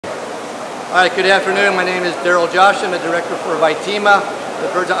All right, good afternoon. My name is Daryl Josh. I'm the director for VITEMA, the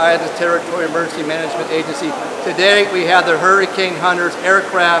Virgin Islands Territory Emergency Management Agency. Today we have the Hurricane Hunters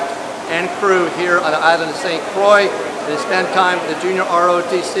aircraft and crew here on the island of St. Croix. They spend time with the junior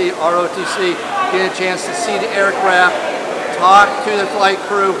ROTC, get a chance to see the aircraft, talk to the flight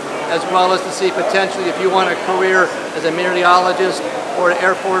crew, as well as to see potentially if you want a career as a meteorologist or an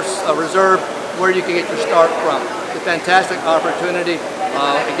Air Force Reserve, where you can get your start from. It's a fantastic opportunity.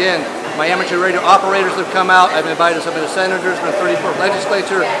 Again, my amateur radio operators have come out. I've invited some of the senators from the 34th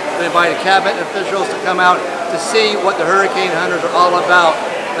legislature. I've invited cabinet officials to come out to see what the Hurricane Hunters are all about.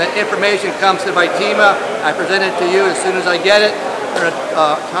 When information comes to VITEMA, I present it to you as soon as I get it. In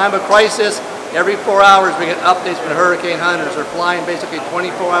a time of crisis, every 4 hours we get updates from the Hurricane Hunters. They're flying basically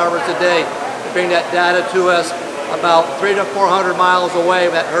 24 hours a day to bring that data to us about 300 to 400 miles away.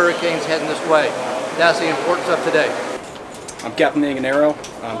 That hurricane's heading this way. That's the importance of today. I'm Captain Manganero.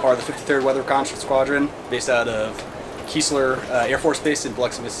 I'm part of the 53rd Weather Reconnaissance Squadron, based out of Keesler Air Force Base in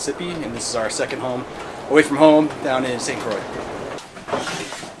Biloxi, Mississippi, and this is our second home, away from home, down in St. Croix.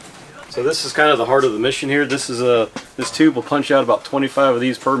 So this is kind of the heart of the mission here. This tube will punch out about 25 of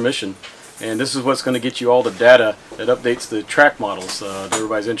these per mission, and this is what's going to get you all the data that updates the track models that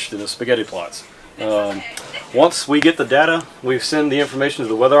everybody's interested in, the spaghetti plots. Once we get the data, we send the information to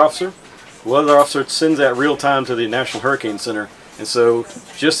the weather officer. The weather officer sends that real time to the National Hurricane Center, and so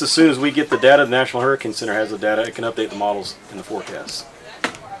just as soon as we get the data, the National Hurricane Center has the data. It can update the models and the forecasts.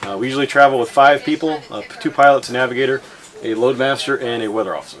 We usually travel with 5 people, 2 pilots, a navigator, a loadmaster, and a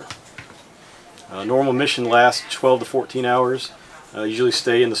weather officer. Normal mission lasts 12 to 14 hours. Usually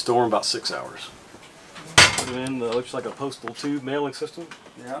stay in the storm about 6 hours. Put it in, looks like a postal tube mailing system.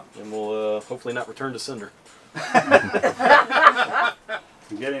 Yeah. And we'll hopefully not return to sender.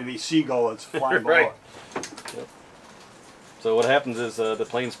 Get any seagull that's flying Right. by. Yep. So what happens is the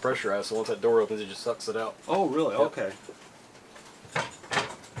plane's pressurized, so once that door opens, it just sucks it out. Oh, really? Yep. Okay.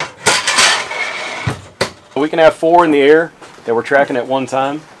 We can have 4 in the air that we're tracking at one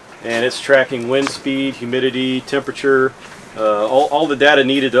time, and it's tracking wind speed, humidity, temperature, all the data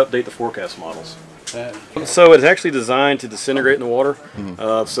needed to update the forecast models. So it's actually designed to disintegrate in the water,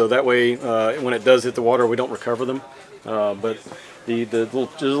 so that way when it does hit the water, we don't recover them. But there's a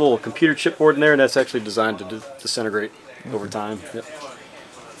little computer chipboard in there, and that's actually designed to disintegrate over time. Yep.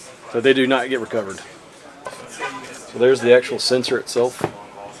 So they do not get recovered. So there's the actual sensor itself.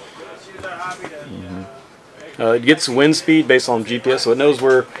 It gets wind speed based on GPS, so it knows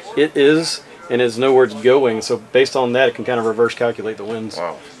where it is and it knows where it's going. So based on that, it can kind of reverse calculate the winds.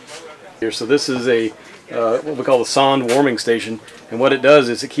 Wow. Here, so this is a what we call the sonde warming station, and what it does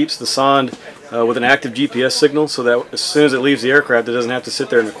is it keeps the sonde with an active GPS signal, so that as soon as it leaves the aircraft, it doesn't have to sit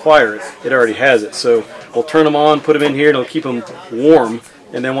there and acquire it. It already has it. So we'll turn them on, put them in here, and it'll keep them warm,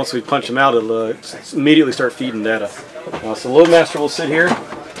 and then once we punch them out, it'll immediately start feeding data. So Loadmaster will sit here.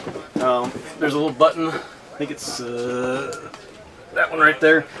 There's a little button, I think it's that one right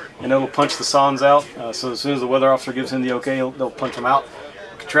there, and it'll punch the sondes out. So as soon as the weather officer gives him the okay, they'll punch them out.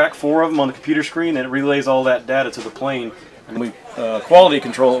 Track 4 of them on the computer screen, and it relays all that data to the plane, and we quality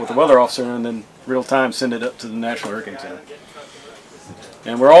control it with the weather officer, and then real time send it up to the National Hurricane Center.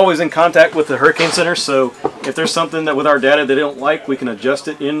 And we're always in contact with the Hurricane Center, so if there's something that with our data they don't like, we can adjust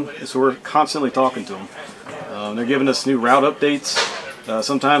it in, so we're constantly talking to them. They're giving us new route updates.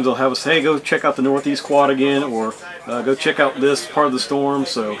 Sometimes they'll have us, hey, go check out the Northeast Quad again, or go check out this part of the storm.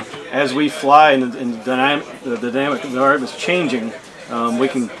 So as we fly and the dynamic environment is changing, we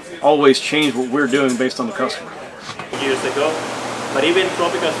can always change what we're doing based on the customer. Years ago, but even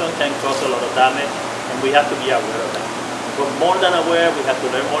tropical storms can cause a lot of damage, and we have to be aware of that. But more than aware, we have to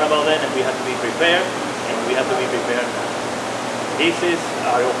learn more about that, and we have to be prepared, and we have to be prepared now. This is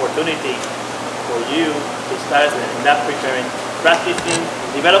our opportunity for you to start not preparing, practicing,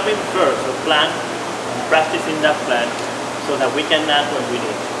 developing first a plan, and practicing that plan so that we can act when we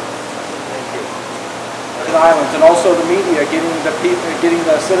need. Thank you. Islands, and also the media, getting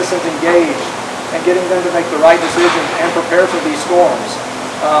the citizens engaged and getting them to make the right decisions and prepare for these storms.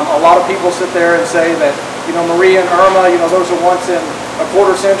 A lot of people sit there and say that, you know, Maria and Irma, you know, those are once in a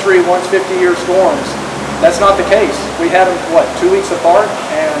quarter century, once 50-year storms. That's not the case. We had them, what, 2 weeks apart,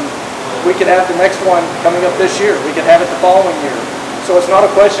 and we could have the next one coming up this year. We could have it the following year. So it's not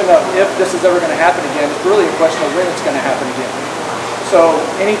a question of if this is ever going to happen again. It's really a question of when it's going to happen again. So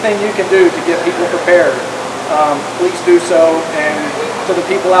anything you can do to get people prepared, please do so. And to the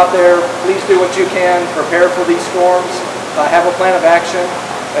people out there, please do what you can. Prepare for these storms. Have a plan of action.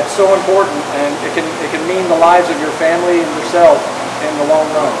 It's so important, and it can mean the lives of your family and yourself in the long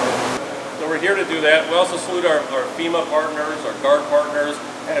run. So we're here to do that. We also salute our FEMA partners, our GUARD partners,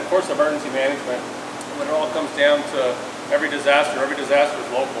 and of course emergency management. When it all comes down to every disaster is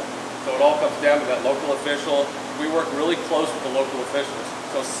local. So it all comes down to that local official. We work really close with the local officials.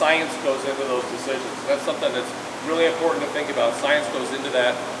 So science goes into those decisions. That's something that's really important to think about. Science goes into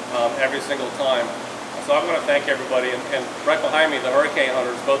that every single time. So I'm going to thank everybody. And right behind me, the hurricane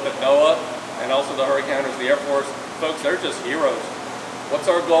hunters, both at NOAA and also the hurricane hunters, the Air Force. Folks, they're just heroes. What's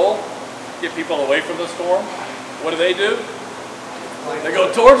our goal? Get people away from the storm. What do? They go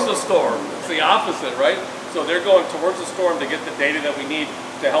towards the storm. It's the opposite, right? So they're going towards the storm to get the data that we need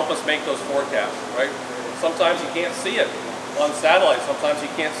to help us make those forecasts, right? Sometimes you can't see it on satellite. Sometimes you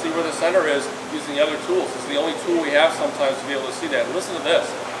can't see where the center is using the other tools. It's the only tool we have sometimes to be able to see that. And listen to this.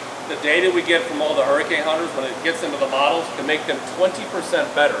 The data we get from all the hurricane hunters, when it gets into the models, can make them 20%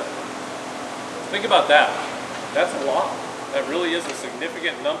 better. Think about that. That's a lot. That really is a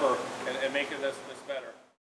significant number in making this